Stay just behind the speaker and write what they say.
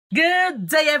Good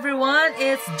day everyone,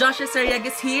 it's Joshua Sariego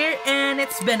here and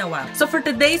it's been a while. So for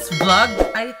today's vlog,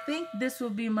 I think this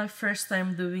will be my first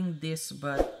time doing this,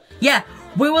 but yeah,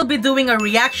 we will be doing a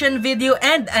reaction video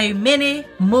and a mini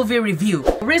movie review.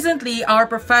 Recently, our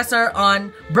professor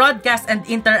on broadcast and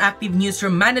interactive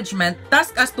newsroom management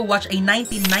tasked us to watch a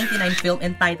 1999 film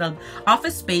entitled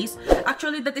Office Space.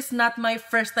 Actually, that is not my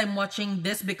first time watching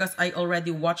this because I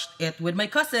already watched it with my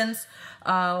cousins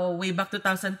way back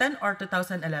 2010 or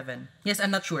 2011. Yes,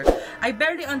 I'm not sure. I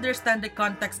barely understand the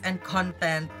context and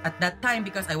content at that time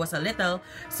because I was a little,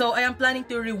 so I am planning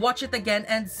to rewatch it again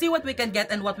and see what we can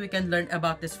get and what we can learn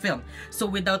about this film. So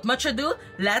without much ado,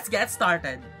 let's get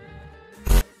started.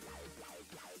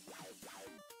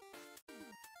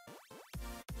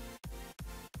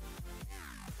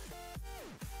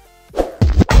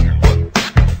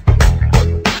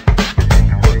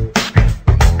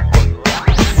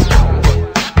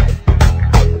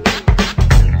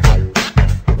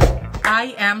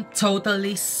 I am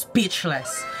totally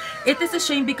speechless. It is a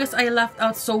shame because I laughed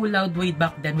out so loud way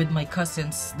back then with my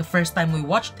cousins the first time we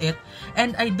watched it,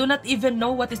 and I do not even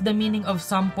know what is the meaning of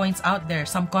some points out there,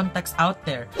 some context out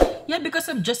there. Yeah, because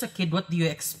I'm just a kid, what do you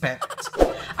expect?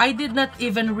 I did not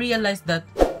even realize that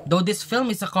though this film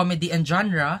is a comedy and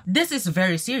genre, this is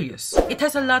very serious. It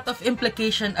has a lot of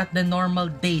implication at the normal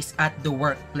days at the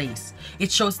workplace.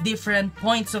 It shows different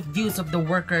points of views of the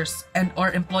workers and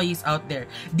or employees out there,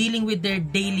 dealing with their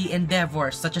daily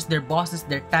endeavors such as their bosses,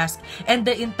 their tasks, and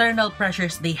the internal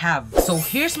pressures they have. So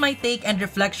here's my take and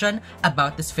reflection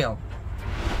about this film.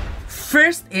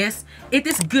 First is, it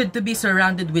is good to be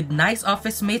surrounded with nice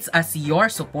office mates as your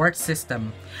support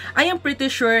system. I am pretty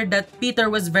sure that Peter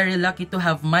was very lucky to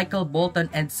have Michael Bolton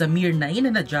and Samir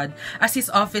Nainanajad as his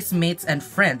office mates and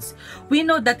friends. We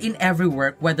know that in every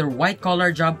work, whether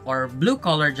white-collar job or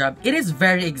blue-collar job, it is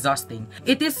very exhausting.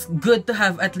 It is good to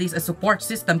have at least a support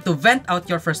system to vent out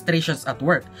your frustrations at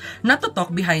work. Not to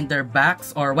talk behind their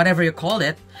backs or whatever you call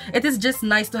it. It is just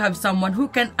nice to have someone who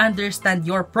can understand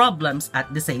your problems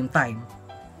at the same time.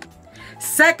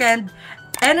 Second,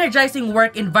 energizing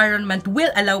work environment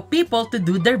will allow people to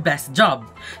do their best job.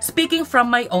 Speaking from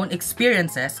my own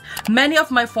experiences, many of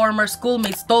my former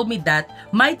schoolmates told me that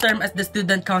my term as the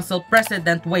student council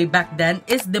president way back then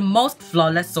is the most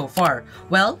flawless so far.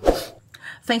 Well,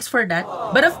 thanks for that.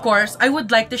 But of course, I would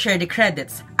like to share the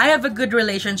credits. I have a good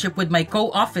relationship with my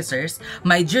co-officers,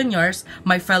 my juniors,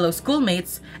 my fellow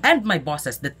schoolmates, and my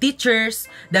bosses, the teachers,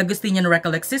 the Agustinian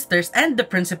Recollect sisters, and the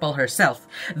principal herself.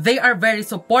 They are very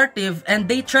supportive and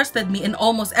they trusted me in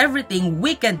almost everything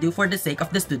we can do for the sake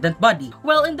of the student body.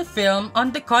 Well, in the film,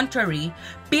 on the contrary,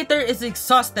 Peter is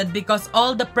exhausted because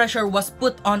all the pressure was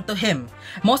put onto him,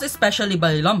 most especially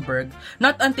by Lumberg,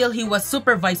 not until he was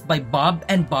supervised by Bob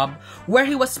and Bob, where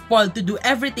he was spoiled to do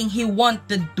everything he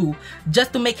wanted to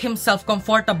just to make himself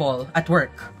comfortable at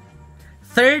work.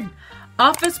 Third,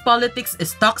 office politics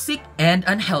is toxic and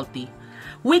unhealthy.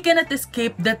 We cannot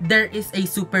escape that there is a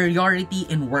superiority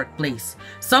in workplace.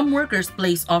 Some workers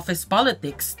place office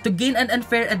politics to gain an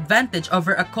unfair advantage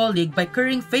over a colleague by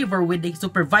currying favor with a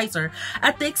supervisor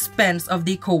at the expense of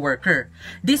the co-worker.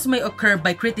 This may occur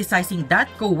by criticizing that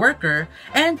co-worker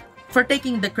and for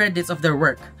taking the credits of their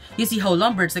work. You see how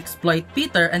Lumbergs exploit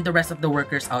Peter and the rest of the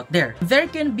workers out there. There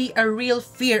can be a real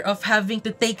fear of having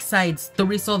to take sides to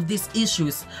resolve these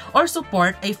issues or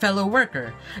support a fellow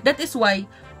worker. That is why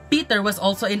Peter was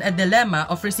also in a dilemma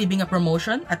of receiving a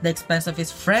promotion at the expense of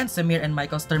his friends Samir and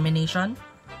Michael's termination.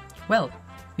 Well,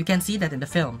 you can see that in the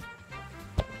film.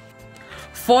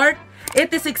 Fourth,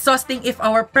 it is exhausting if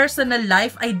our personal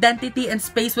life, identity, and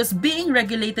space was being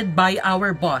regulated by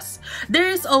our boss. There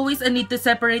is always a need to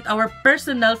separate our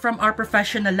personal from our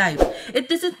professional life. It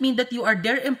doesn't mean that you are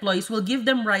their employees will give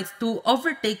them rights to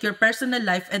overtake your personal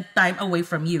life and time away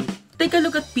from you. Take a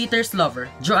look at Peter's lover,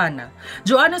 Joanna.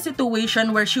 Joanna's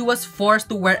situation where she was forced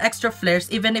to wear extra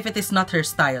flares even if it is not her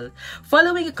style.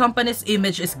 Following a company's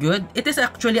image is good. It is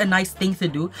actually a nice thing to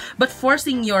do, but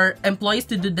forcing your employees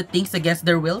to do the things against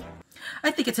their will,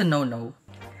 I think it's a no-no.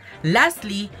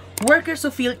 Lastly, workers who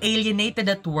feel alienated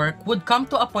at work would come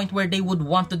to a point where they would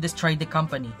want to destroy the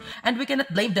company. And we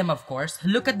cannot blame them, of course.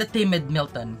 Look at the timid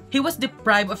Milton. He was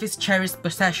deprived of his cherished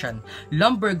possession.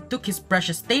 Lumberg took his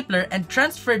precious stapler and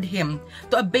transferred him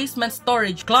to a basement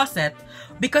storage closet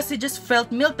because he just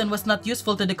felt Milton was not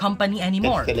useful to the company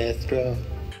anymore.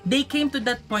 They came to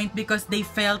that point because they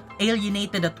felt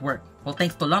alienated at work. Well,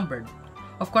 thanks to Lumberg.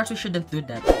 Of course, we shouldn't do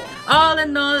that. All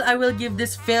in all, I will give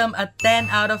this film a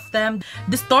 10 out of 10.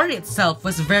 The story itself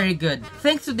was very good.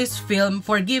 Thanks to this film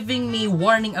for giving me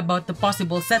warning about the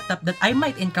possible setup that I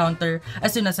might encounter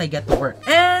as soon as I get to work.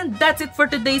 And that's it for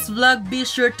today's vlog. Be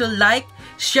sure to like,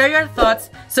 share your thoughts,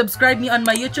 subscribe me on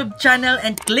my YouTube channel,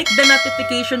 and click the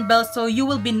notification bell so you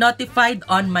will be notified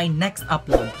on my next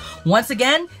upload. Once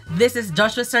again, this is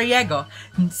Joshua Sariego.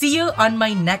 See you on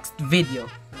my next video.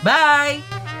 Bye!